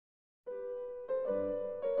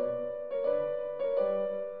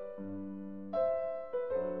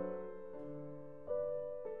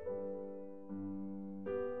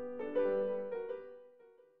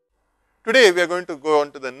today we are going to go on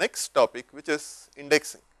to the next topic, which is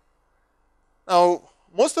indexing. Now,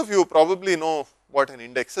 most of you probably know what an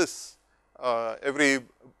index is. Every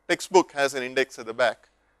textbook has an index at the back,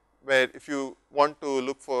 where if you want to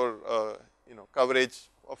look for coverage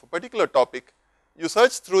of a particular topic, you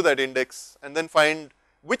search through that index and then find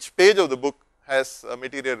which page of the book has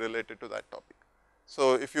material related to that topic.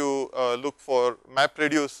 So, if you look for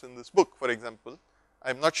MapReduce in this book, for example,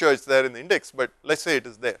 I am not sure it is there in the index, but let us say it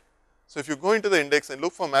is there. So, if you go into the index and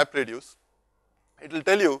look for MapReduce, it will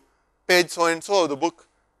tell you page so and so of the book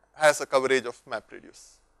has a coverage of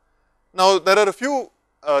MapReduce. Now, there are a few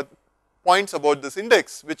points about this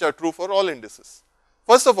index which are true for all indices.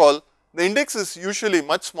 First of all, the index is usually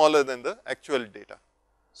much smaller than the actual data.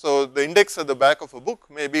 So, the index at the back of a book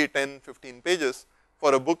may be 10, 15 pages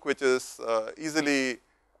for a book which is easily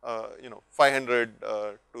 500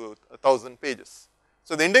 to 1000 pages.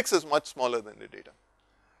 So, the index is much smaller than the data.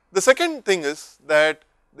 The second thing is that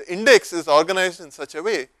the index is organized in such a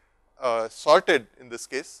way, sorted in this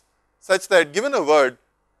case, such that given a word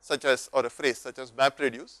such as or a phrase such as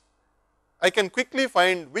MapReduce, I can quickly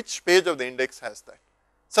find which page of the index has that.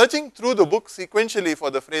 Searching through the book sequentially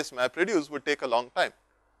for the phrase MapReduce would take a long time,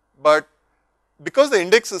 but because the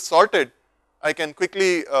index is sorted, I can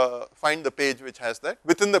quickly find the page which has that.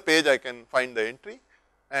 Within the page I can find the entry,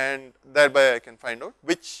 and thereby I can find out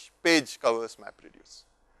which page covers MapReduce.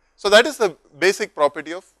 So, that is the basic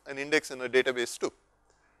property of an index in a database too.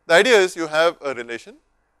 The idea is you have a relation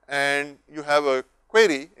and you have a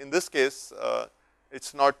query. In this case, it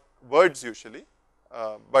is not words usually,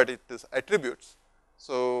 but it is attributes.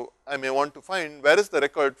 So, I may want to find where is the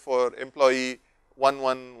record for employee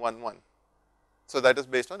 1111. So, that is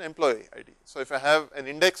based on employee ID. So, if I have an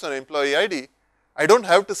index on employee ID, I do not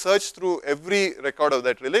have to search through every record of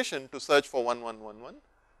that relation to search for 1111.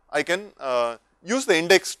 I can use the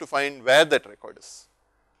index to find where that record is.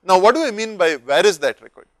 Now, what do I mean by where is that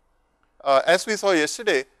record? As we saw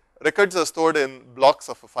yesterday, records are stored in blocks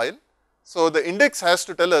of a file. So, the index has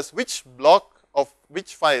to tell us which block of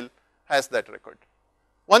which file has that record.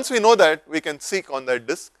 Once we know that, we can seek on that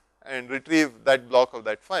disk and retrieve that block of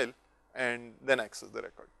that file and then access the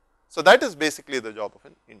record. So, that is basically the job of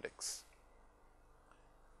an index.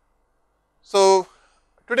 So,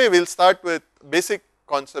 today we will start with basic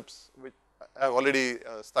concepts which I have already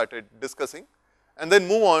started discussing, and then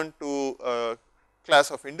move on to a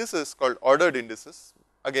class of indices called ordered indices.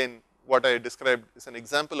 Again, what I described is an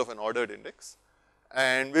example of an ordered index,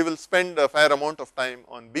 and we will spend a fair amount of time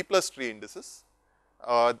on B plus tree indices.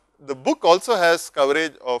 The book also has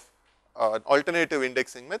coverage of alternative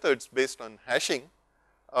indexing methods based on hashing.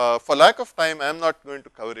 For lack of time, I am not going to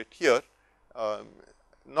cover it here.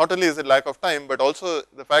 Not only is it lack of time, but also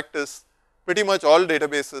the fact is pretty much all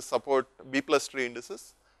databases support B plus tree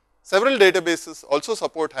indices. Several databases also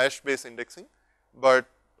support hash based indexing, but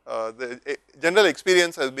the general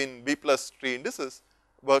experience has been B plus tree indices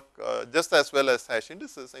work just as well as hash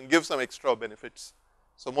indices and give some extra benefits.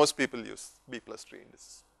 So, most people use B plus tree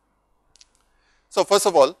indices. So, first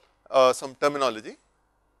of all, some terminology.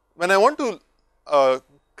 When I want to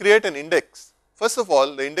create an index, first of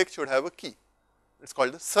all the index should have a key. It is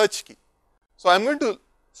called the search key. So, I am going to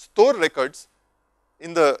store records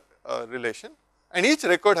in the relation, and each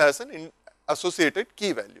record has an associated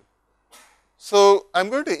key value. So, I am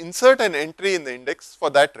going to insert an entry in the index for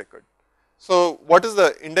that record. So, what is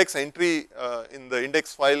the index entry in the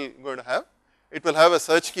index file going to have? It will have a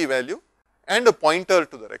search key value and a pointer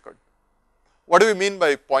to the record. What do we mean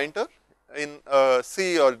by pointer? In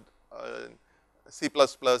C or C++,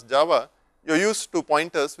 Java, you are used to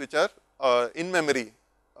pointers which are in memory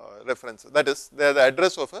references, that is they are the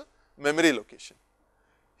address of a memory location.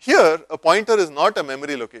 Here a pointer is not a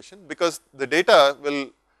memory location, because the data will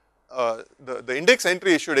the index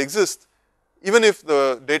entry should exist even if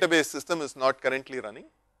the database system is not currently running,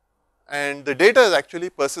 and the data is actually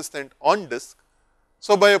persistent on disk.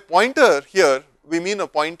 So, by a pointer here we mean a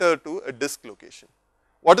pointer to a disk location.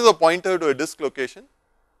 What is a pointer to a disk location?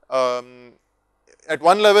 At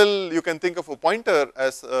one level you can think of a pointer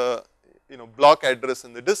as a block address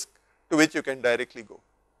in the disk to which you can directly go,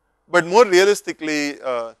 but more realistically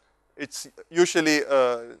it is usually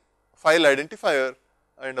a file identifier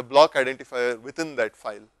and a block identifier within that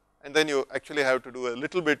file, and then you actually have to do a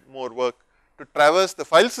little bit more work to traverse the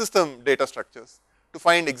file system data structures to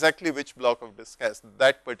find exactly which block of disk has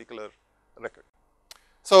that particular record.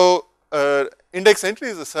 So, index entry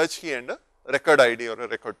is a search key and a record ID or a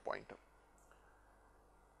record pointer.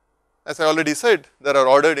 As I already said, there are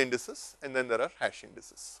ordered indices and then there are hash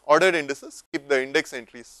indices. Ordered indices keep the index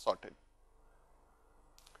entries sorted.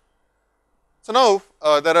 So,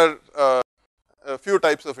 now there are a few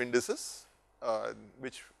types of indices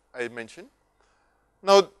which I mentioned.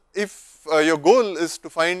 Now, if your goal is to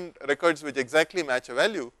find records which exactly match a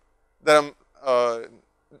value, there are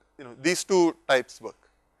these two types work.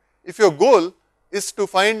 If your goal is to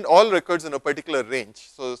find all records in a particular range,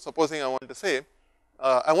 so supposing I want to say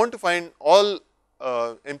I want to find all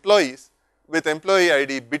employees with employee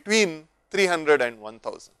ID between 300 and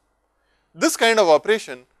 1000. This kind of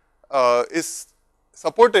operation is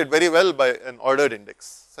supported very well by an ordered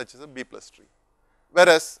index such as a B plus tree,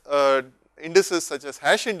 whereas indices such as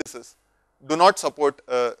hash indices do not support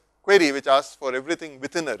a query which asks for everything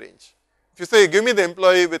within a range. If you say give me the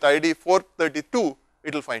employee with ID 432,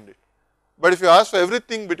 it will find it. But if you ask for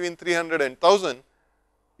everything between 300 and 1000,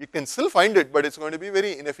 you can still find it, but it is going to be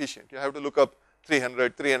very inefficient. You have to look up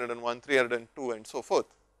 300, 301, 302 and so forth.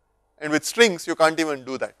 And with strings you can't even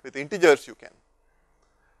do that, with integers you can.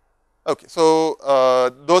 Okay, so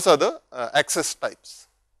those are the access types.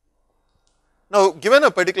 Now, given a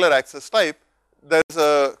particular access type, there is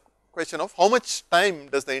a question of how much time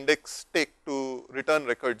does the index take to return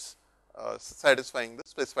records satisfying the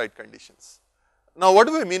specified conditions. Now, what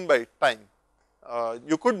do I mean by time?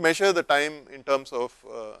 You could measure the time in terms of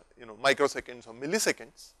microseconds or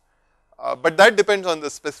milliseconds, but that depends on the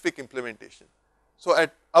specific implementation. So,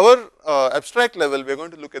 at our abstract level, we are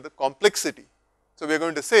going to look at the complexity. So, we are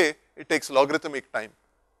going to say it takes logarithmic time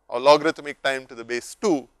or logarithmic time to the base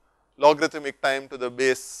 2, logarithmic time to the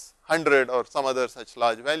base 100 or some other such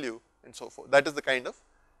large value and so forth. That is the kind of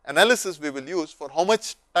analysis we will use for how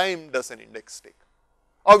much time does an index take,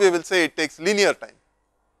 or we will say it takes linear time.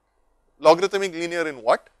 Logarithmic linear in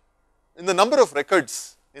what? In the number of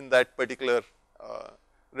records in that particular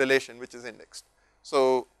relation which is indexed.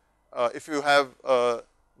 So, if you have a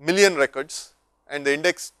million records and the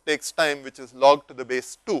index takes time which is log to the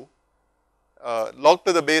base 2, log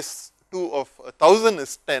to the base 2 of 1000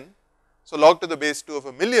 is 10. So, log to the base 2 of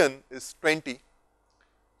a million is 20.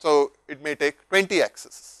 So, it may take 20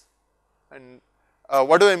 accesses. And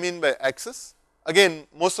what do I mean by access? Again,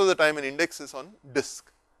 most of the time an index is on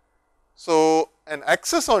disk. So, an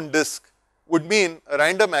access on disk would mean a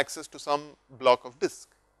random access to some block of disk.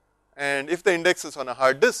 And if the index is on a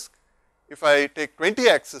hard disk, if I take 20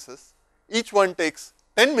 accesses, each one takes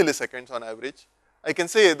 10 milliseconds on average, I can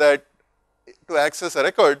say that to access a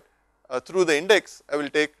record through the index, I will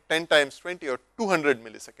take 10 times 20 or 200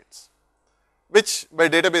 milliseconds, which by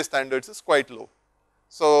database standards is quite low.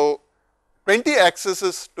 So, 20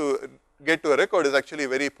 accesses to get to a record is actually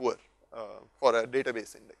very poor for a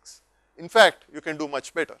database index. In fact, you can do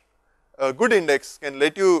much better. A good index can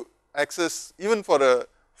let you access, even for a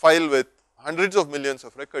file with hundreds of millions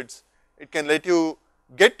of records, it can let you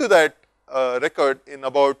get to that record in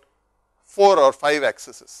about 4 or 5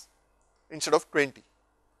 accesses instead of 20.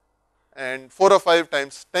 And 4 or 5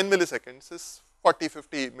 times 10 milliseconds is 40,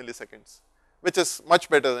 50 milliseconds, which is much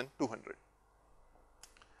better than 200.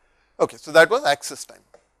 Okay, so that was access time.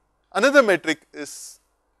 Another metric is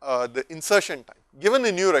the insertion time. Given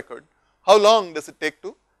a new record, how long does it take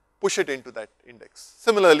to push it into that index?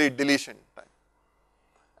 Similarly, deletion time.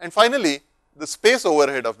 And finally, the space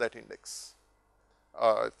overhead of that index.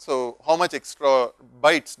 So, how much extra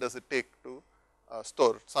bytes does it take to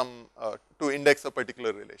store some, to index a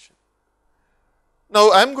particular relation?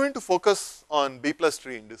 Now, I am going to focus on B plus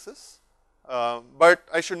tree indices, but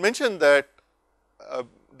I should mention that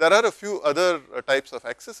there are a few other types of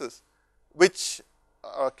accesses which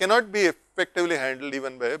cannot be effectively handled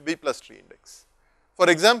even by a B plus tree index. For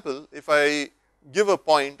example, if I give a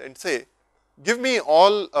point and say, give me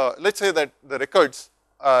all, let us say that the records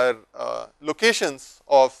are locations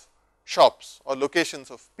of shops or locations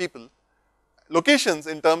of people, locations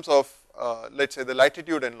in terms of let us say the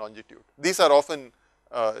latitude and longitude. These are often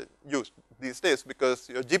used these days because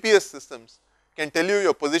your GPS systems can tell you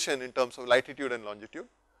your position in terms of latitude and longitude.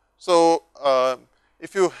 So,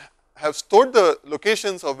 if you have stored the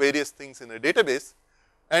locations of various things in a database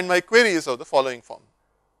and my query is of the following form.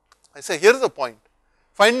 I say here is a point,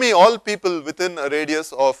 find me all people within a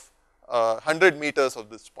radius of 100 meters of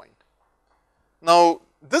this point. Now,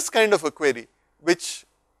 this kind of a query which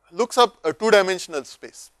looks up a 2-dimensional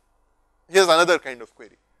space, here is another kind of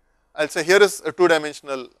query. I will say here is a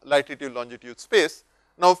 2-dimensional latitude longitude space.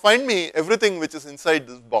 Now, find me everything which is inside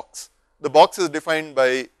this box. The box is defined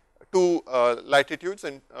by 2 latitudes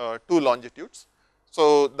and 2 longitudes.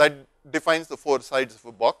 So, that defines the 4 sides of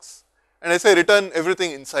a box, and I say return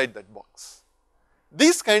everything inside that box.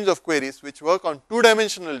 These kinds of queries which work on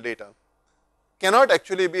 2-dimensional data cannot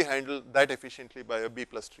actually be handled that efficiently by a B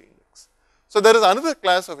plus tree index. So, there is another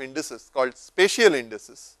class of indices called spatial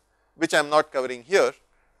indices, which I am not covering here,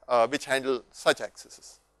 which handle such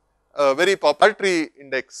accesses. A very popular tree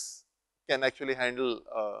index can actually handle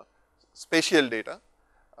spatial data.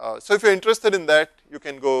 So if you are interested in that, you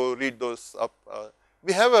can go read those up.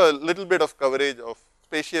 We have a little bit of coverage of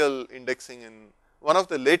spatial indexing in one of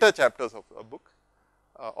the later chapters of a book,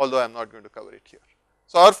 although I am not going to cover it here.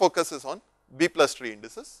 So our focus is on B plus tree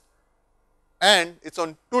indices, and it is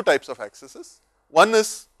on two types of accesses. One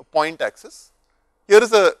is a point access. Here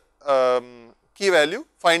is a key value,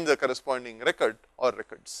 find the corresponding record or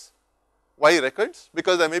records. Why records?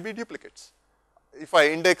 Because there may be duplicates. If I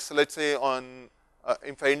index, let us say on,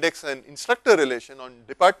 if I index an instructor relation on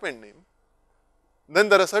department name, then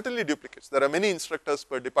there are certainly duplicates. There are many instructors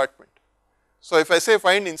per department. So if I say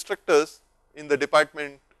find instructors in the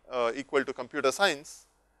department equal to computer science,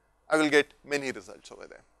 I will get many results over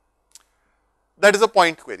there. That is a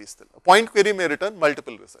point query still. A point query may return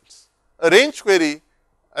multiple results. A range query,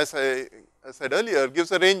 as I said earlier,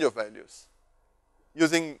 gives a range of values.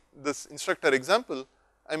 Using this instructor example,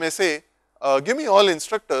 I may say, give me all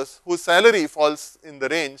instructors whose salary falls in the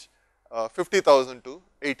range 50,000 to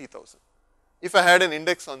 80,000. If I had an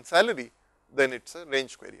index on salary, then it is a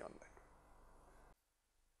range query on that.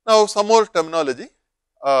 Now, some more terminology.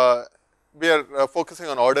 We are focusing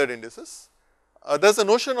on ordered indices. There is a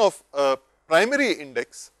notion of primary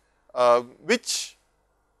index, which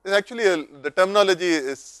is actually the terminology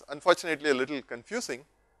is unfortunately a little confusing.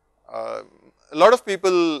 A lot of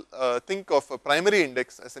people think of a primary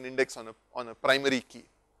index as an index on a primary key.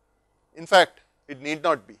 In fact, it need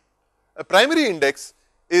not be. A primary index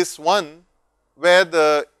is one where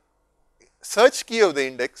the search key of the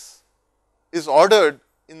index is ordered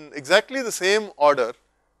in exactly the same order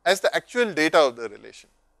as the actual data of the relation.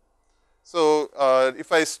 So,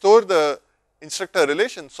 if I store the instructor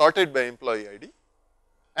relation sorted by employee ID,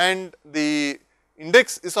 and the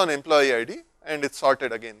index is on employee ID and it is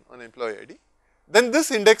sorted again on employee ID, then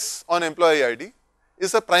this index on employee ID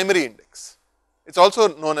is a primary index. It is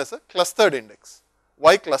also known as a clustered index.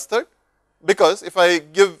 Why clustered? Because if I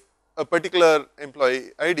give a particular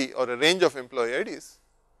employee ID or a range of employee IDs,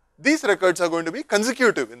 these records are going to be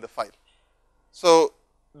consecutive in the file. So,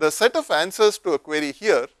 the set of answers to a query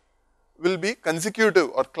here will be consecutive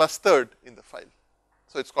or clustered in the file.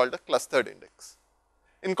 So, it is called a clustered index.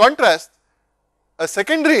 In contrast, a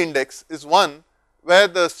secondary index is one where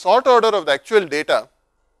the sort order of the actual data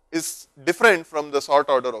is different from the sort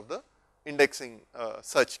order of the indexing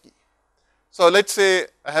search key. So, let us say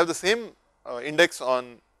I have the same index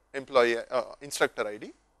on employee instructor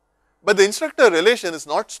ID, but the instructor relation is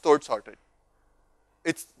not stored sorted.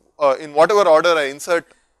 It is in whatever order I insert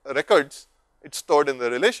records, it is stored in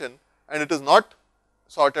the relation and it is not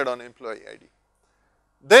sorted on employee ID.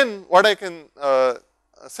 Then what I can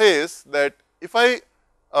say is that if I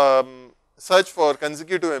search for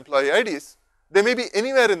consecutive employee IDs, they may be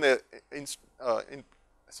anywhere in the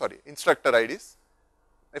instructor IDs.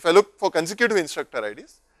 If I look for consecutive instructor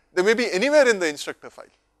IDs, they may be anywhere in the instructor file.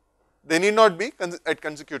 They need not be at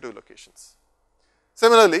consecutive locations.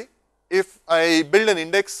 Similarly, if I build an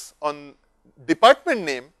index on department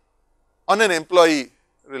name on an employee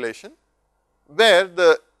relation, where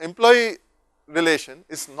the employee relation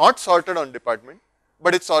is not sorted on department,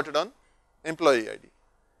 but it is sorted on employee ID.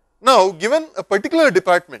 Now, given a particular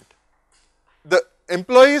department, the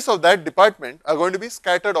employees of that department are going to be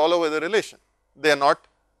scattered all over the relation. They are not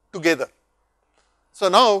together. So,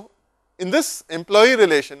 now in this employee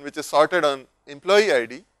relation which is sorted on employee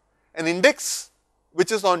ID, an index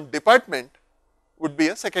which is on department would be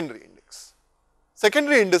a secondary index.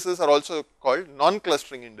 Secondary indices are also called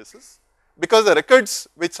non-clustering indices, because the records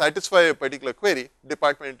which satisfy a particular query,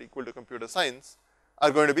 department equal to computer science,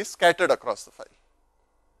 are going to be scattered across the file.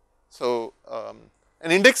 So,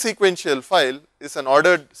 an index sequential file is an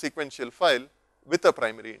ordered sequential file with a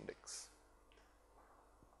primary index.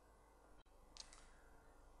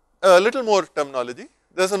 A little more terminology.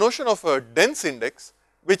 There is a notion of a dense index,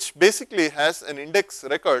 which basically has an index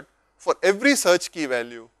record for every search key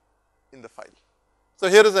value in the file. So,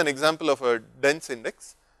 here is an example of a dense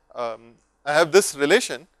index. I have this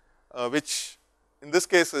relation, which in this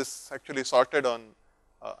case is actually sorted on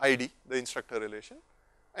ID, the instructor relation,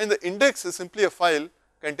 and the index is simply a file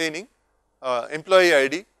containing employee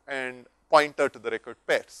ID and pointer to the record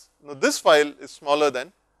pairs. Now, this file is smaller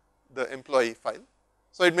than the employee file.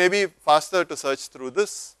 So, it may be faster to search through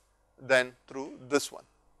this than through this one.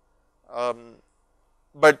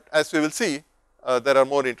 But as we will see, there are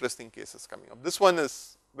more interesting cases coming up. This one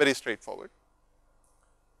is very straightforward.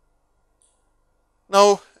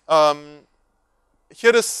 Now,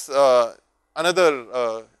 here is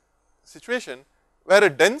another situation. where a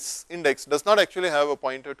dense index does not actually have a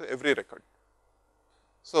pointer to every record.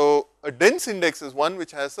 So, a dense index is one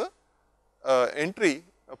which has a entry,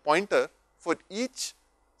 a pointer for each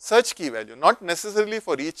search key value, not necessarily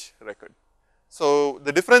for each record. So,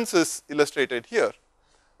 the difference is illustrated here.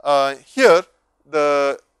 Here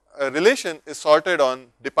the relation is sorted on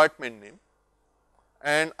department name,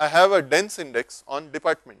 and I have a dense index on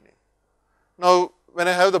department name. Now, when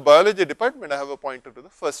I have the biology department, I have a pointer to the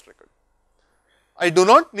first record. I do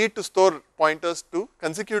not need to store pointers to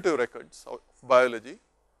consecutive records of biology,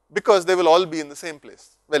 because they will all be in the same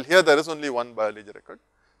place. Well, here there is only one biology record.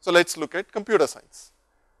 So, let us look at computer science.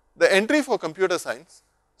 The entry for computer science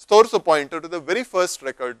stores a pointer to the very first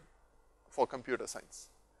record for computer science.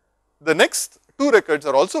 The next two records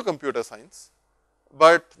are also computer science,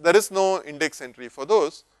 but there is no index entry for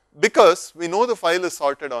those, because we know the file is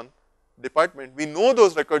sorted on department, we know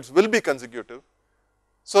those records will be consecutive.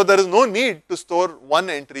 So, there is no need to store one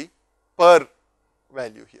entry per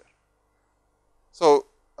value here. So,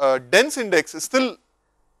 a dense index still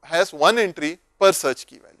has one entry per search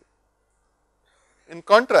key value. In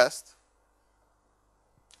contrast,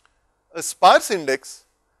 a sparse index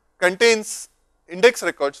contains index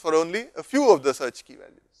records for only a few of the search key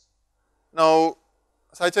values. Now,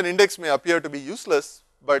 such an index may appear to be useless,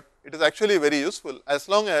 but it is actually very useful as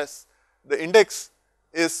long as the index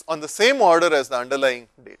is on the same order as the underlying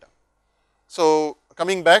data. So,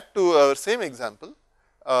 coming back to our same example,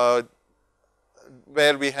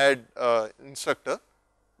 where we had instructor,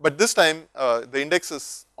 but this time the index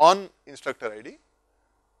is on instructor ID.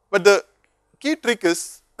 But the key trick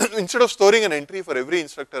is instead of storing an entry for every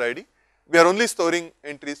instructor ID, we are only storing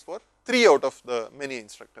entries for 3 out of the many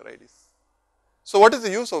instructor IDs. So, what is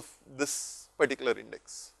the use of this particular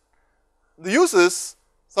index? The use is,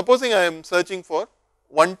 supposing I am searching for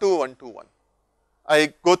 12121.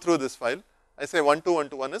 I go through this file, I say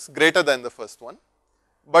 12121 is greater than the first one,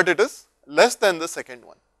 but it is less than the second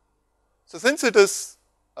one. So, since it is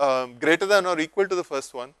greater than or equal to the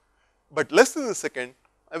first one, but less than the second,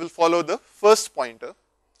 I will follow the first pointer.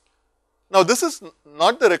 Now, this is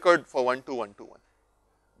not the record for 12121,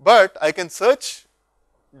 but I can search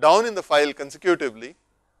down in the file consecutively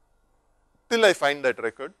till I find that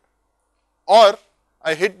record, or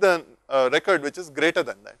I hit the record which is greater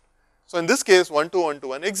than that. So, in this case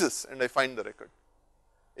 12121 exists and I find the record.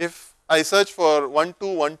 If I search for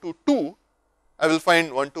 12122, I will find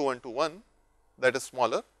 12121, that is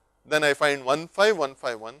smaller, then I find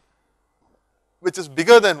 15151, which is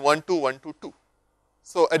bigger than 12122.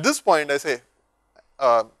 So, at this point I say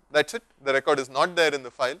that is it, the record is not there in the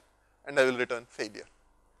file and I will return failure.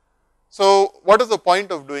 So, what is the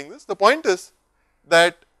point of doing this? The point is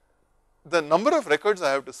that the number of records I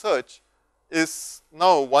have to search is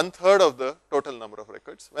now 1/3 of the total number of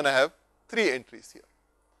records when I have 3 entries here.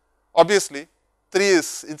 Obviously, 3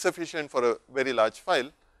 is insufficient for a very large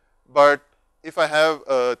file, but if I have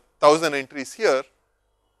 1000 entries here,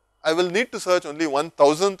 I will need to search only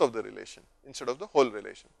 1/1000th of the relation instead of the whole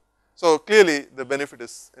relation. So, clearly the benefit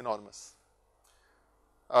is enormous.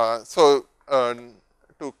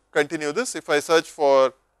 To continue this, if I search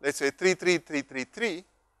for, let us say 33333,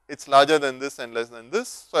 it is larger than this and less than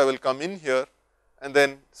this. So, I will come in here and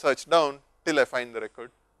then search down till I find the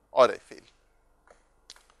record or I fail.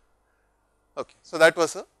 Okay. So, that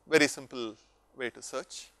was a very simple way to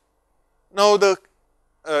search. Now, the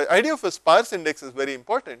idea of a sparse index is very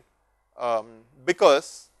important,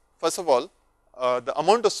 because first of all the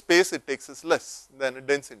amount of space it takes is less than a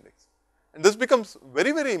dense index, and this becomes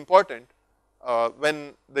very, very important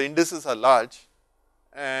when the indices are large.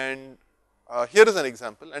 And here is an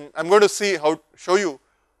example, and I am going to show you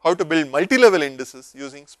how to build multi-level indices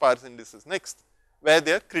using sparse indices next, where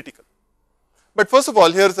they are critical. But first of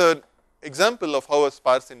all, here is an example of how a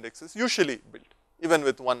sparse index is usually built, even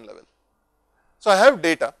with one level. So, I have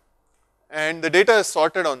data and the data is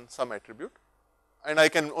sorted on some attribute, and I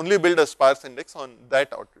can only build a sparse index on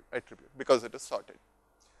that attribute because it is sorted.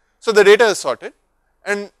 So, the data is sorted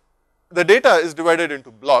and the data is divided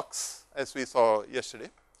into blocks as we saw yesterday.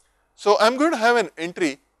 So, I am going to have an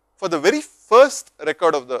entry for the very first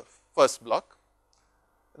record of the first block,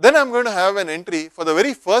 then I am going to have an entry for the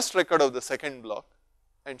very first record of the second block,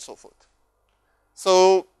 and so forth.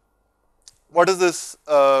 So, what is this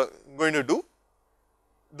going to do?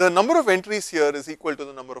 The number of entries here is equal to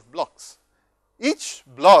the number of blocks. Each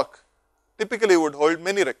block typically would hold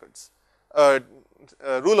many records.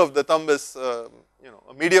 Rule of the thumb is a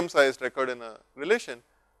medium sized record in a relation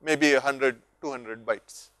may be 100, 200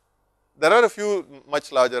 bytes. There are a few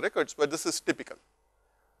much larger records, but this is typical,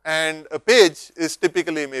 and a page is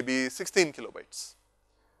typically maybe 16 kilobytes.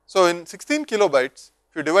 So, in 16 kilobytes,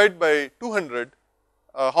 if you divide by 200,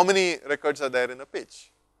 how many records are there in a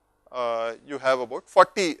page? You have about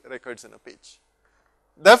 40 records in a page.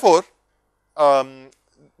 Therefore,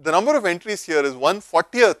 the number of entries here is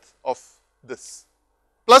 1/40th of this,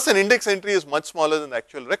 plus an index entry is much smaller than the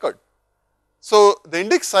actual record. So, the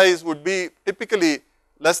index size would be typically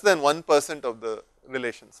less than 1% of the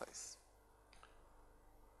relation size.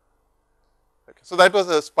 Okay. So, that was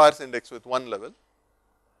a sparse index with one level,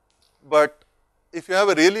 but if you have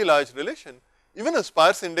a really large relation, even a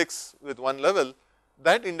sparse index with one level,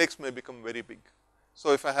 that index may become very big.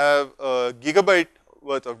 So, if I have a gigabyte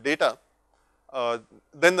worth of data,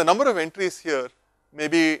 then the number of entries here may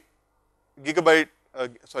be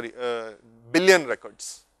billion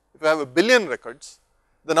records. If I have a billion records,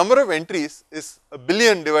 the number of entries is a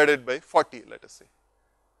billion divided by 40, let us say,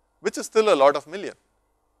 which is still a lot of million.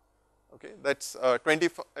 Okay, that is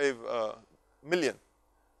 25 million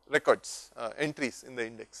records, entries in the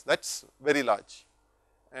index. That is very large,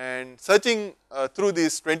 and searching through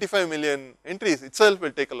these 25 million entries itself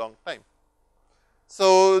will take a long time.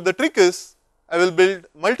 So, the trick is I will build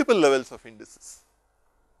multiple levels of indices.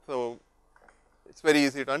 So, it is very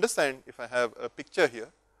easy to understand if I have a picture here.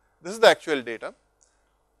 This is the actual data.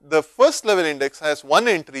 The first level index has one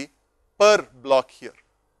entry per block here.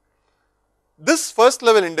 This first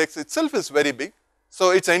level index itself is very big,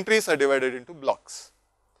 so its entries are divided into blocks.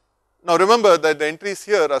 Now, remember that the entries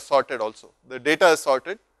here are sorted also. The data is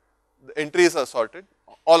sorted, the entries are sorted,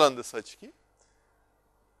 all on the search key.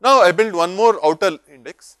 Now, I build one more outer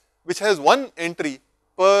index which has one entry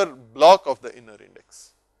per block of the inner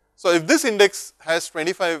index. So, if this index has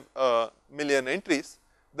 25 million entries,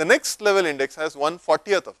 the next level index has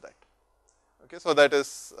 1/40th of that. Okay, so, that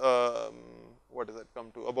is what does that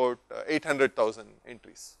come to, about 800,000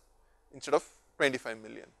 entries instead of 25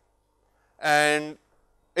 million, and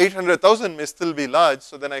 800,000 may still be large.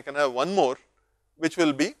 So, then I can have one more which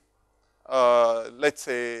will be let us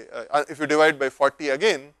say if you divide by 40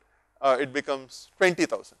 again, it becomes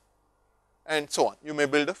 20,000, and so on. You may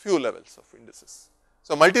build a few levels of indices.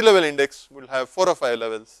 So, multi-level index will have 4 or 5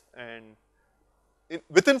 levels, and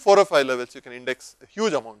within 4 or 5 levels you can index a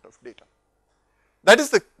huge amount of data. That is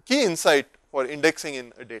the key insight for indexing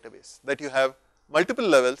in a database, that you have multiple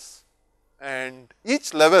levels and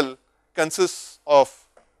each level consists of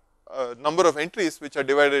a number of entries which are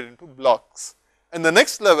divided into blocks, and the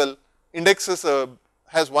next level indexes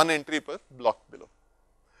has one entry per block below.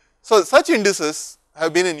 So, such indices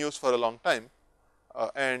have been in use for a long time,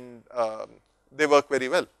 and they work very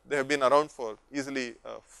well. They have been around for easily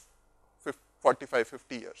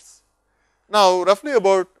 45-50 years. Now, roughly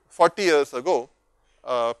about 40 years ago,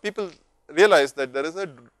 people realized that there is a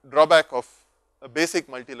drawback of a basic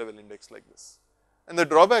multi-level index like this, and the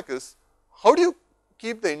drawback is, how do you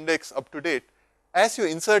keep the index up to date as you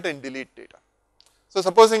insert and delete data? So,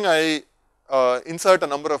 supposing I insert a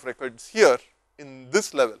number of records here in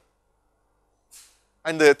this level,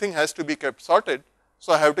 and the thing has to be kept sorted.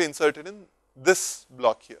 So, I have to insert it in this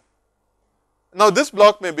block here. Now, this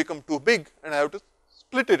block may become too big and I have to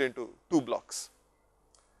split it into 2 blocks.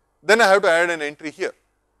 Then I have to add an entry here.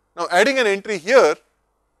 Now, adding an entry here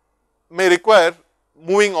may require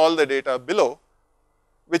moving all the data below,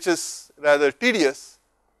 which is rather tedious.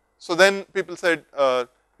 So, then people said,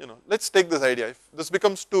 let us take this idea. If this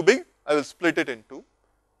becomes too big, I will split it in 2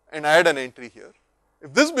 and add an entry here.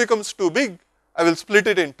 If this becomes too big, I will split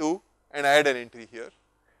it in 2 and add an entry here.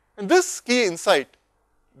 And this key insight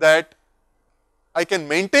that I can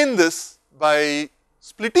maintain this by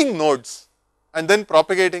splitting nodes and then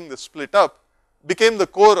propagating the split up became the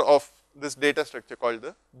core of this data structure called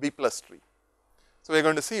the B plus tree. So, we are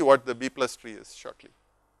going to see what the B plus tree is shortly.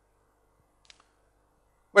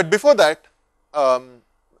 But before that,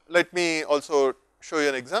 let me also show you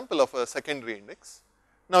an example of a secondary index.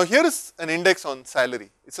 Now, here is an index on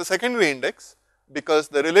salary. It is a secondary index because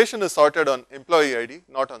the relation is sorted on employee ID,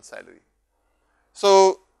 not on salary.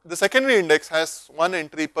 So, the secondary index has one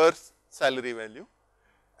entry per salary value,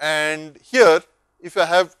 and here if I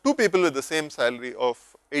have 2 people with the same salary of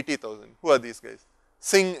 80,000, who are these guys?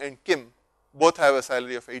 Singh and Kim both have a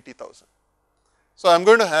salary of 80,000. So, I am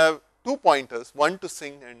going to have 2 pointers, one to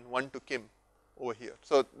Singh and one to Kim over here.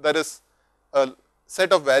 So, there is a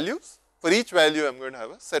set of values. For each value, I am going to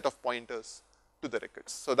have a set of pointers to the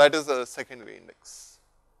records. So, that is a secondary index.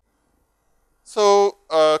 So,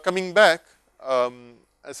 coming back,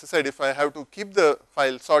 as I said, if I have to keep the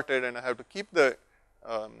file sorted and I have to keep the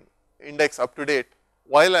index up to date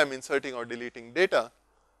while I am inserting or deleting data,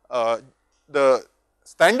 the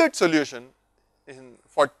standard solution in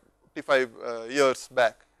 45 years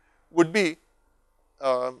back would be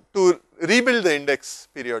to rebuild the index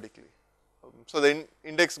periodically. So, the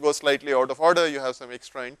index goes slightly out of order, you have some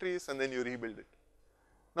extra entries and then you rebuild it.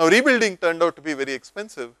 Now, rebuilding turned out to be very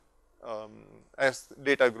expensive as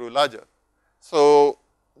data grew larger. So,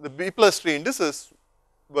 the B plus tree indices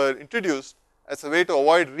were introduced as a way to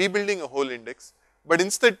avoid rebuilding a whole index, but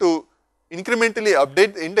instead to incrementally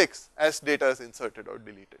update the index as data is inserted or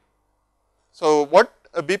deleted. So, what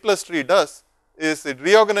a B plus tree does is it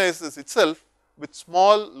reorganizes itself with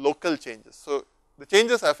small local changes. So, the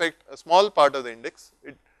changes affect a small part of the index,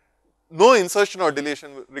 no insertion or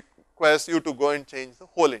deletion requires you to go and change the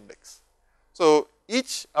whole index. So,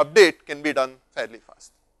 each update can be done fairly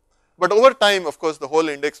fast, but over time of course, the whole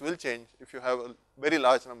index will change if you have a very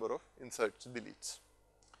large number of inserts, deletes.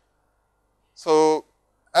 So,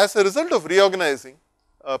 as a result of reorganizing,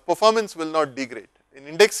 performance will not degrade. In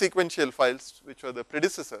index sequential files, which were the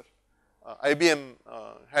predecessor, IBM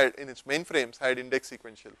had in its mainframes had index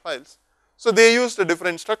sequential files. So, they used a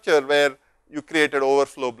different structure where you created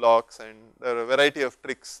overflow blocks and there are a variety of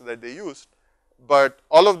tricks that they used, but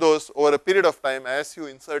all of those over a period of time as you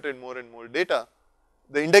inserted more and more data,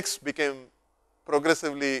 the index became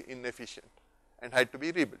progressively inefficient and had to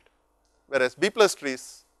be rebuilt, whereas B plus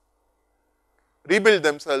trees rebuild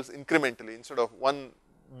themselves incrementally instead of one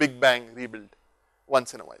big bang rebuild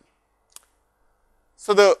once in a while.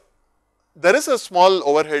 So, there is a small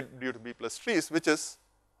overhead due to B plus trees, which is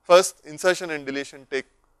first insertion and deletion take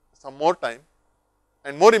some more time,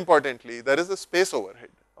 and more importantly there is a space overhead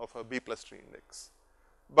of a B plus tree index,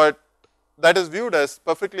 but that is viewed as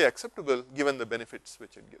perfectly acceptable given the benefits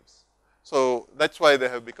which it gives. So, that is why they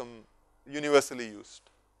have become universally used.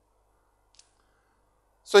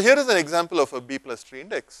 So, here is an example of a B plus tree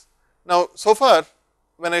index. Now, so far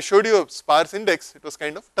when I showed you a sparse index, it was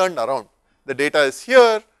kind of turned around. The data is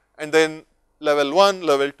here and then level 1,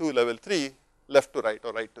 level 2, level 3, left to right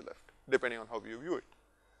or right to left, depending on how you view it.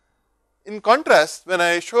 In contrast, when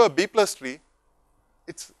I show a B plus tree,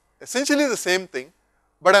 it is essentially the same thing,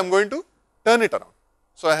 but I am going to turn it around.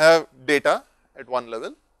 So, I have data at one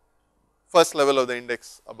level, first level of the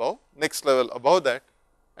index above, next level above that,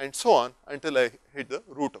 and so on until I hit the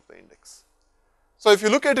root of the index. So, if you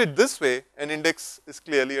look at it this way, an index is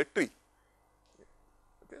clearly a tree.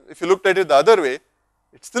 Okay. If you looked at it the other way,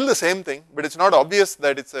 it is still the same thing, but it is not obvious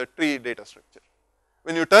that it is a tree data structure.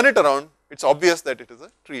 When you turn it around, it is obvious that it is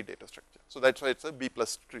a tree data structure. So, that is why it is a B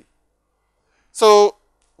plus tree. So,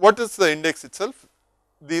 what is the index itself?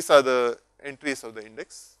 These are the entries of the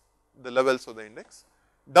index, the levels of the index.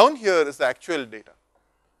 Down here is the actual data.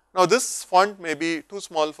 Now, this font may be too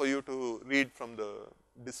small for you to read from the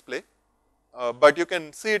display, but you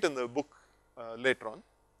can see it in the book later on.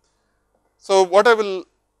 So, what I will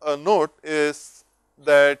note is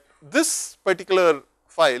that this particular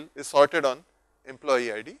file is sorted on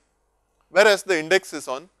employee ID, whereas the index is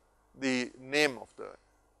on the name of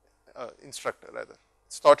the instructor rather.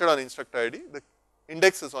 It's sorted on instructor ID, the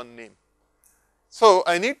index is on name. So,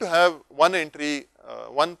 I need to have one entry,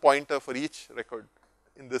 one pointer for each record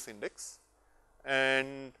in this index,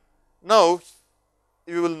 and now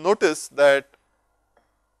you will notice that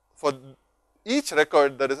for each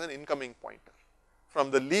record there is an incoming pointer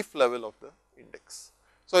from the leaf level of the index.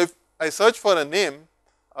 So, if I search for a name,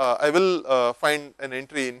 I will find an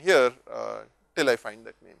entry in here till I find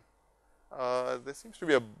that name. There seems to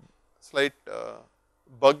be a slight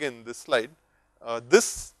bug in this slide.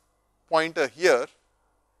 This pointer here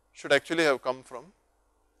should actually have come from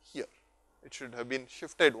here. It should have been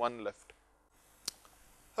shifted one left.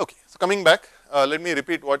 Okay, so coming back, let me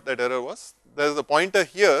repeat what that error was. There is a pointer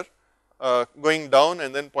here going down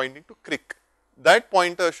and then pointing to crick. That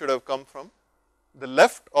pointer should have come from the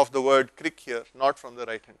left of the word crick here, not from the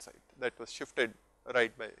right hand side. That was shifted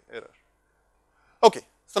right by error. Okay,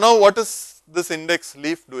 so now what is this index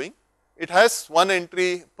leaf doing? It has one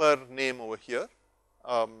entry per name over here.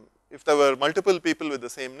 If there were multiple people with the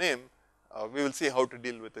same name, we will see how to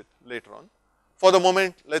deal with it later on. For the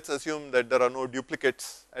moment, let us assume that there are no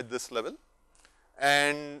duplicates at this level,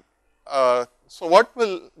 and so what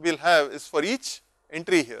we'll have is for each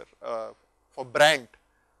entry here, for Brandt,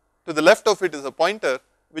 to the left of it is a pointer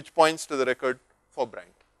which points to the record for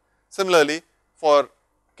Brandt. Similarly, for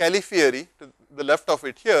Califieri, to the left of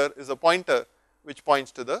it here is a pointer which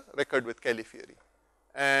points to the record with Califieri,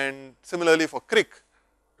 and similarly for Crick,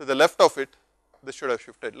 to the left of it, this should have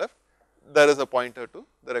shifted left, there is a pointer to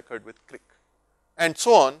the record with Crick, and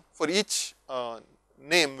so on for each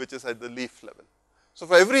name which is at the leaf level. So,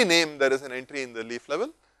 for every name there is an entry in the leaf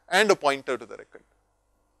level and a pointer to the record.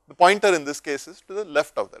 The pointer in this case is to the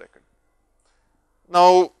left of the record.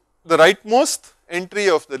 Now, the rightmost entry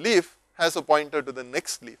of the leaf has a pointer to the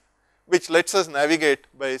next leaf, which lets us navigate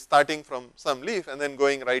by starting from some leaf and then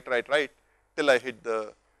going right, right, right till I hit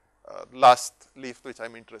the last leaf which I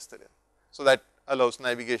am interested in. So, that allows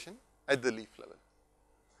navigation at the leaf level.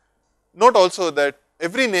 Note also that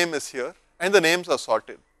every name is here and the names are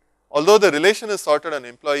sorted. Although the relation is sorted on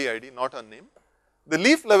employee ID, not on name, the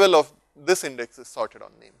leaf level of this index is sorted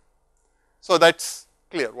on name. So, that is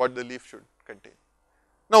clear what the leaf should contain.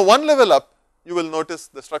 Now, one level up, you will notice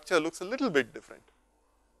the structure looks a little bit different.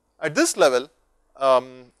 At this level,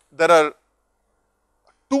 there are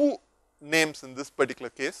 2 names in this particular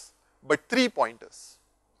case, but 3 pointers.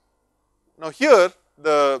 Now, here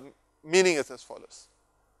the meaning is as follows.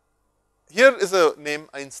 Here is a name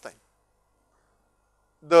Einstein.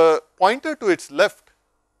 The pointer to its left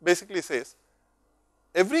basically says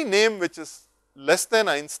every name which is less than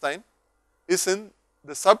Einstein is in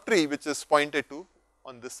the subtree which is pointed to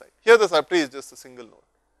on this side. Here the subtree is just a single node,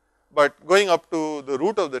 but going up to the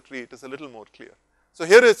root of the tree it is a little more clear. So,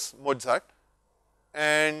 here is Mozart,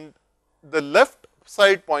 and the left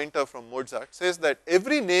side pointer from Mozart says that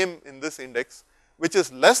every name in this index which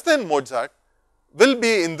is less than Mozart will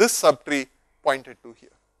be in this subtree pointed to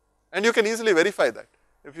here, and you can easily verify that.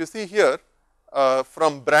 If you see here,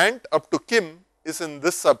 from Brandt up to Kim is in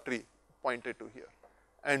this subtree pointed to here,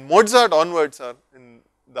 and Mozart onwards are in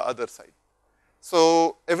the other side.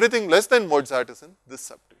 So, everything less than Mozart is in this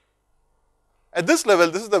subtree. At this level,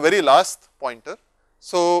 this is the very last pointer.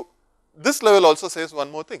 So, this level also says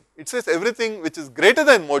one more thing. It says everything which is greater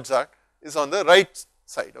than Mozart is on the right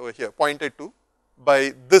side over here, pointed to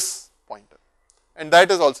by this pointer, and that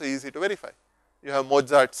is also easy to verify. You have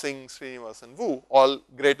Mozart, Singh, Srinivasan, Wu, all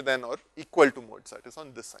greater than or equal to Mozart is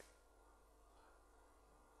on this side.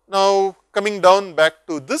 Now, coming down back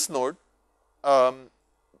to this node,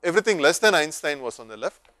 everything less than Einstein was on the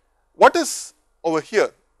left. What is over here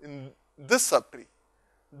in this subtree?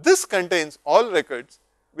 This contains all records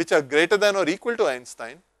which are greater than or equal to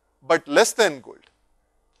Einstein, but less than gold.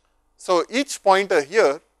 So, each pointer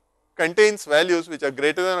here contains values which are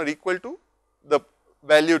greater than or equal to the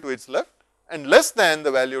value to its left and less than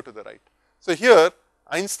the value to the right. So, here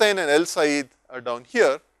Einstein and L Said are down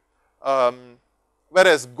here,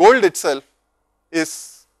 whereas gold itself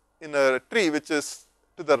is in a tree which is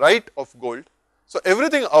to the right of gold. So,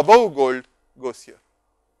 everything above gold goes here.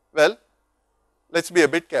 Well, let us be a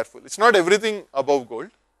bit careful. It is not everything above gold,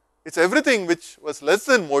 it is everything which was less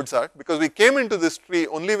than Mozart, because we came into this tree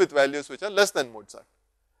only with values which are less than Mozart.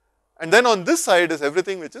 And then on this side is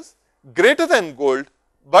everything which is greater than gold,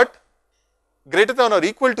 but greater than or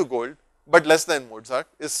equal to gold, but less than Mozart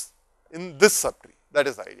is in this subtree. That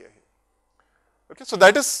is the idea here. Okay, so,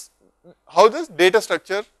 that is how this data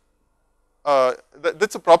structure, that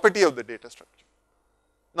is a property of the data structure.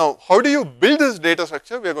 Now, how do you build this data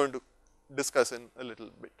structure? We are going to discuss in a little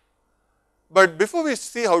bit. But before we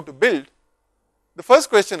see how to build, the first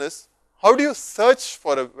question is, how do you search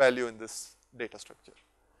for a value in this data structure?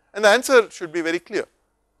 And the answer should be very clear.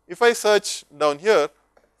 If I search down here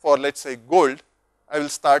for, let us say, gold, I will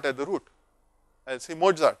start at the root. I will say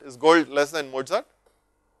Mozart. Is gold less than Mozart?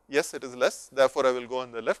 Yes, it is less. Therefore, I will go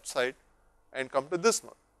on the left side and come to this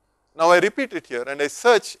node. Now, I repeat it here and I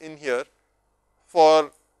search in here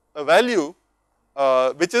for a value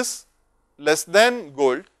which is less than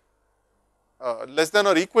gold, less than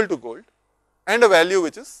or equal to gold, and a value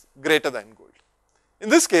which is greater than gold. In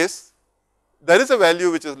this case, there is a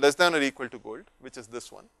value which is less than or equal to gold, which is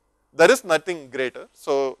this one. There is nothing greater,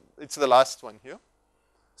 so it is the last one here.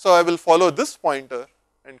 So, I will follow this pointer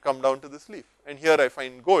and come down to this leaf, and here I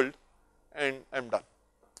find gold and I am done.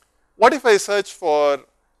 What if I search for,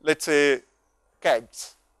 let us say,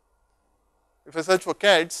 CADs? If I search for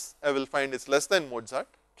CADs, I will find it is less than Mozart,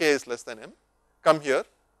 K is less than M. Come here,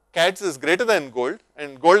 CADs is greater than gold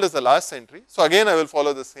and gold is the last entry. So, again I will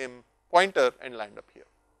follow the same pointer and land up here.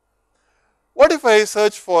 What if I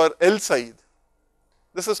search for L Said?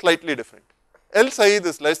 This is slightly different. L Said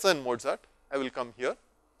is less than Mozart, I will come here.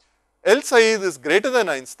 L Said is greater than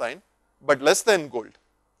Einstein, but less than gold.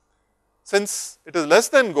 Since it is less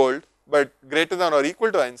than gold, but greater than or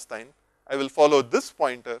equal to Einstein, I will follow this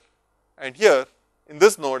pointer, and here in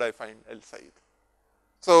this node I find L Said.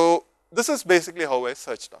 So, this is basically how I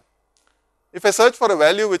searched on. If I search for a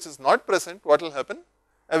value which is not present, what will happen?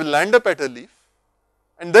 I will land up at a leaf,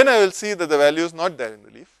 and then I will see that the value is not there in the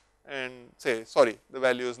leaf and say, sorry, the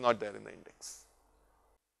value is not there in the index.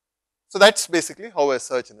 So, that is basically how I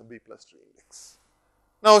search in a B plus tree index.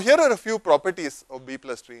 Now, here are a few properties of B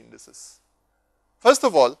plus tree indices. First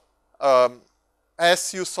of all,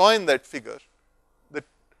 as you saw in that figure, the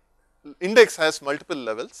index has multiple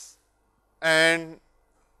levels, and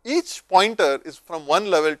each pointer is from one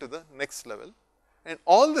level to the next level, and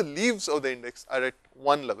all the leaves of the index are at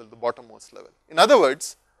one level, the bottommost level. In other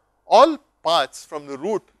words, all paths from the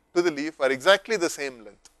root to the leaf are exactly the same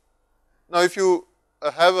length. Now, if you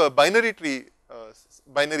have a binary tree,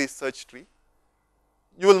 binary search tree,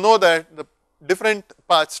 you will know that the different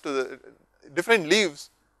paths to the different leaves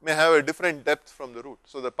may have a different depth from the root.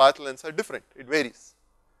 So, the path lengths are different, it varies.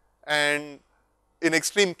 And in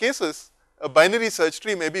extreme cases, a binary search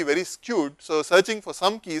tree may be very skewed, so searching for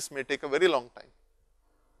some keys may take a very long time.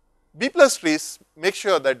 B plus trees make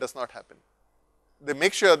sure that does not happen. They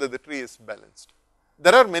make sure that the tree is balanced.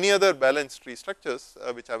 There are many other balanced tree structures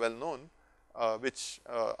which are well known, which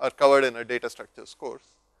are covered in a data structures course.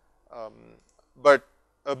 But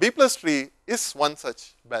a B plus tree is one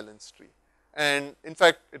such balanced tree. And in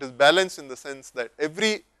fact, it is balanced in the sense that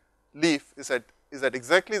every leaf is at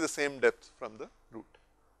exactly the same depth from the root.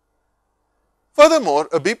 Furthermore,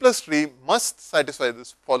 a B plus tree must satisfy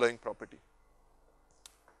this following property.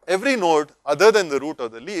 Every node other than the root or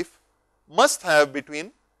the leaf must have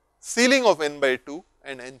between ceiling of n by 2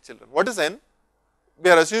 and n children. What is n? We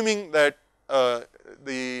are assuming that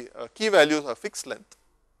the key values are fixed length,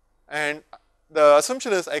 and the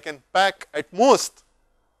assumption is I can pack at most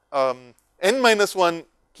n minus 1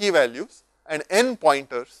 key values and n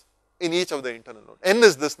pointers in each of the internal nodes. N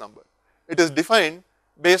is this number. It is defined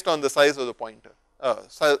based on the size of the pointer,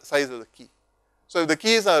 size of the key. So, if the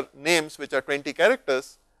keys are names which are 20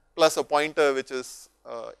 characters plus a pointer which is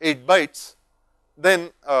 8 bytes, then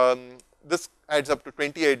this adds up to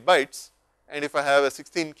 28 bytes, and if I have a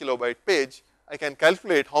 16 kilobyte page, I can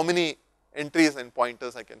calculate how many entries and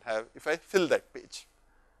pointers I can have if I fill that page.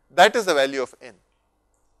 That is the value of n.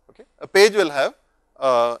 Okay. A page will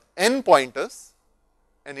have n pointers,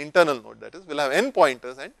 an internal node that is, will have n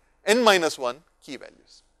pointers and n minus 1 key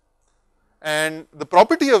values. And the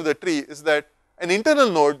property of the tree is that an internal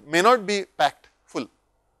node may not be packed full.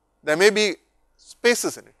 There may be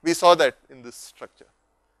spaces in it. We saw that in this structure.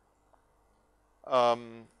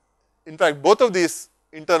 In fact, both of these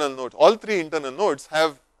internal nodes, all three internal nodes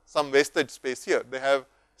have some wasted space here. They have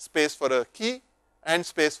space for a key and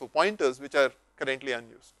space for pointers which are currently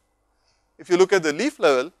unused. If you look at the leaf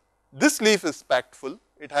level, this leaf is packed full.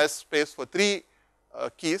 It has space for 3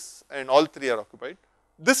 keys and all 3 are occupied.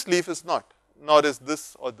 This leaf is not, nor is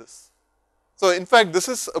this or this. So, in fact, this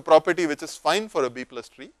is a property which is fine for a B plus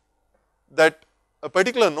tree, that a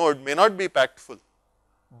particular node may not be packed full,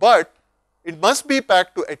 but it must be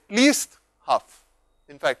packed to at least half.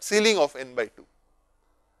 In fact, ceiling of n by 2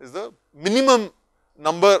 is the minimum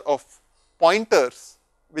number of pointers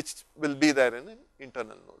which will be there in an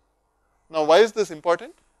internal node. Now, why is this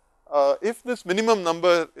important? If this minimum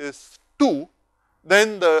number is 2,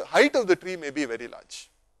 then the height of the tree may be very large,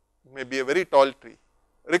 it may be a very tall tree,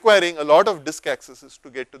 requiring a lot of disk accesses to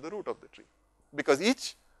get to the root of the tree, because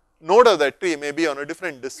each node of that tree may be on a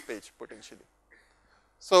different disk page potentially.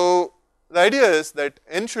 So, the idea is that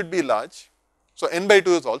n should be large. So, n by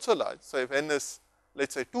 2 is also large. So, if n is, let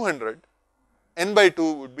us say 200, n by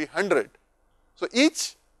 2 would be 100. So,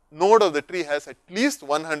 each node of the tree has at least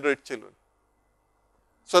 100 children.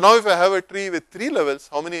 So, now if I have a tree with 3 levels,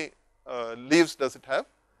 how many leaves does it have?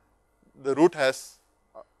 The root has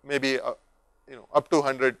maybe up to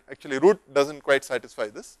 100. Actually, root does not quite satisfy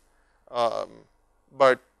this,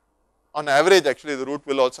 but on average actually the root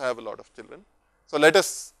will also have a lot of children. So, let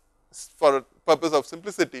us, for purpose of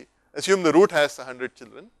simplicity, assume the root has 100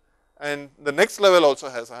 children and the next level also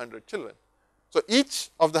has 100 children. So, each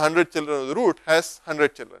of the 100 children of the root has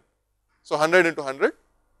 100 children. So, 100 into 100,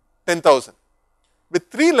 10,000. With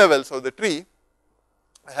 3 levels of the tree,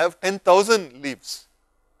 I have 10,000 leaves.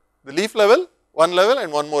 The leaf level, one level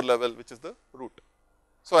and one more level which is the root.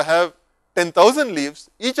 So, I have 10,000 leaves,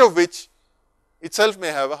 each of which itself may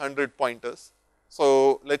have 100 pointers.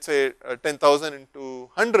 So, let us say 10,000 into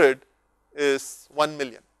 100 is 1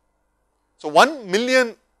 million. So, 1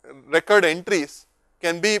 million record entries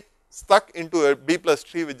can be stuck into a B plus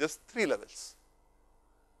tree with just 3 levels.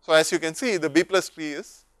 So, as you can see, the B plus tree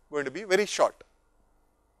is going to be very short.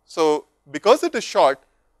 So, because it is short,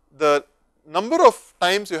 the number of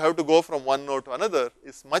times you have to go from one node to another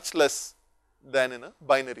is much less than in a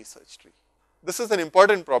binary search tree. This is an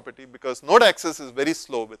important property because node access is very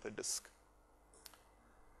slow with a disk.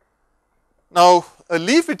 Now, a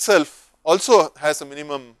leaf itself also has a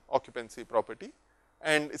minimum occupancy property,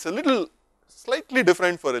 and it is a little slightly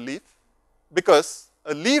different for a leaf, because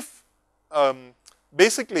a leaf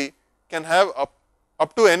basically can have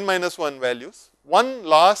up to n minus 1 values. One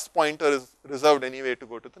last pointer is reserved anyway to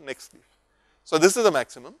go to the next leaf. So, this is the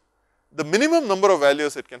maximum. The minimum number of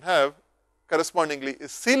values it can have correspondingly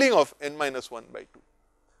is ceiling of n minus 1 by 2.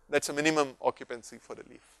 That is a minimum occupancy for a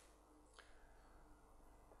leaf.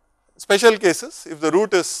 Special cases, if the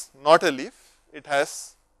root is not a leaf, it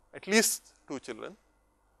has at least 2 children.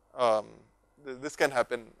 This can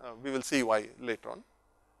happen, we will see why later on.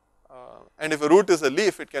 And if a root is a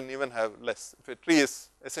leaf, it can even have less. If a tree is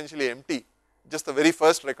essentially empty, just the very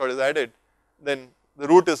first record is added, then the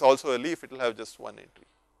root is also a leaf, it will have just one entry.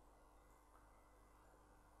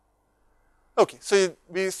 Okay, so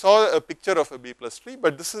we saw a picture of a B plus tree,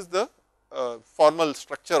 but this is the formal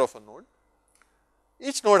structure of a node.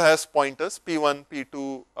 Each node has pointers P1,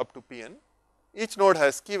 P2 up to Pn. Each node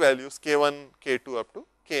has key values K1, K2 up to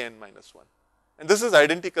Kn minus 1. And this is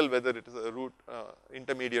identical whether it is a root,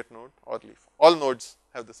 intermediate node or leaf. All nodes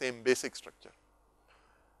have the same basic structure.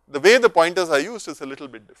 The way the pointers are used is a little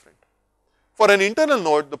bit different. For an internal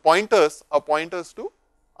node, the pointers are pointers to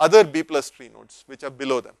other B plus tree nodes which are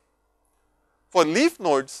below them. For leaf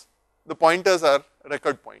nodes, the pointers are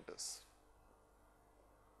record pointers.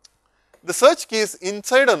 The search keys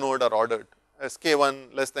inside a node are ordered as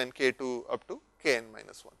K1 less than K2 up to Kn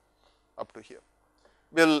minus 1 up to here.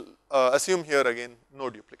 We will assume here again no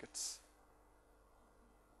duplicates.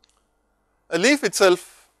 A leaf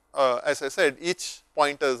itself, as I said, each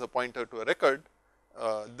pointer is a pointer to a record.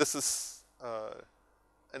 This is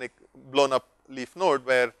a blown up leaf node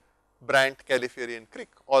where Brant, Calipari and Crick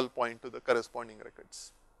all point to the corresponding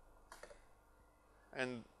records.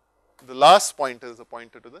 And the last pointer is a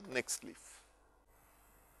pointer to the next leaf.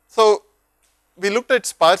 So, we looked at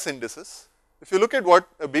sparse indices. If you look at what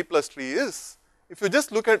a B plus tree is, if you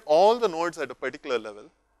just look at all the nodes at a particular level,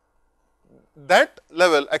 that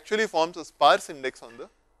level actually forms a sparse index on the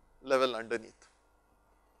level underneath.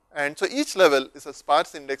 And so, each level is a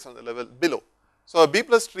sparse index on the level below. So, a B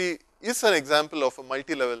plus tree is an example of a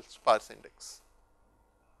multi-level sparse index.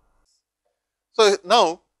 So,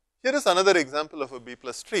 now here is another example of a B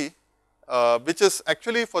plus tree, which is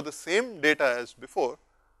actually for the same data as before,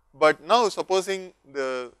 but now supposing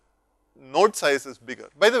the node size is bigger.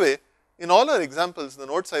 By the way, in all our examples, the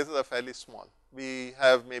node sizes are fairly small. We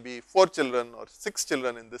have maybe 4 children or 6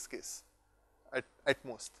 children in this case at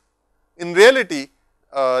most. In reality,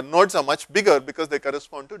 nodes are much bigger because they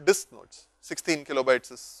correspond to disk nodes. 16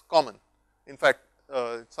 kilobytes is common. In fact,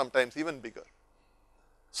 sometimes even bigger.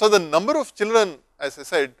 So, the number of children, as I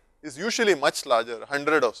said, is usually much larger,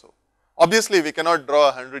 100 or so. Obviously, we cannot draw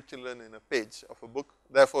 100 children in a page of a book.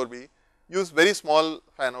 Therefore, we use very small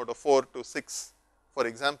fan out of 4 to 6 for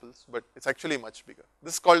examples, but it is actually much bigger.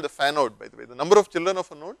 This is called the fan out, by the way. The number of children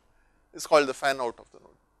of a node is called the fan out of the node.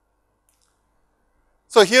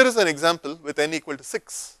 So, here is an example with n equal to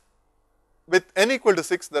 6. With n equal to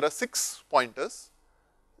 6, there are 6 pointers.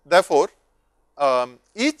 Therefore,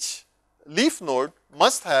 each leaf node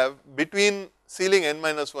must have between ceiling n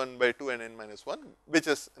minus 1 by 2 and n minus 1, which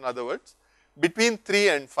is in other words between 3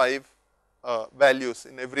 and 5 values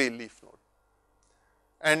in every leaf node.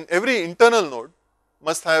 And every internal node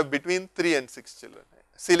must have between 3 and 6 children.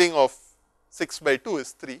 Ceiling of 6 by 2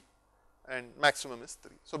 is 3 and maximum is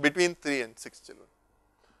 3. So, between 3 and 6 children.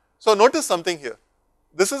 So, notice something here.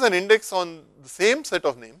 This is an index on the same set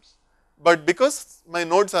of names, but because my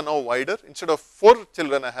nodes are now wider, instead of 4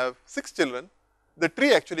 children I have 6 children, the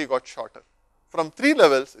tree actually got shorter. From 3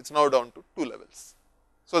 levels, it is now down to 2 levels.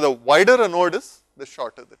 So, the wider a node is, the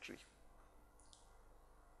shorter the tree.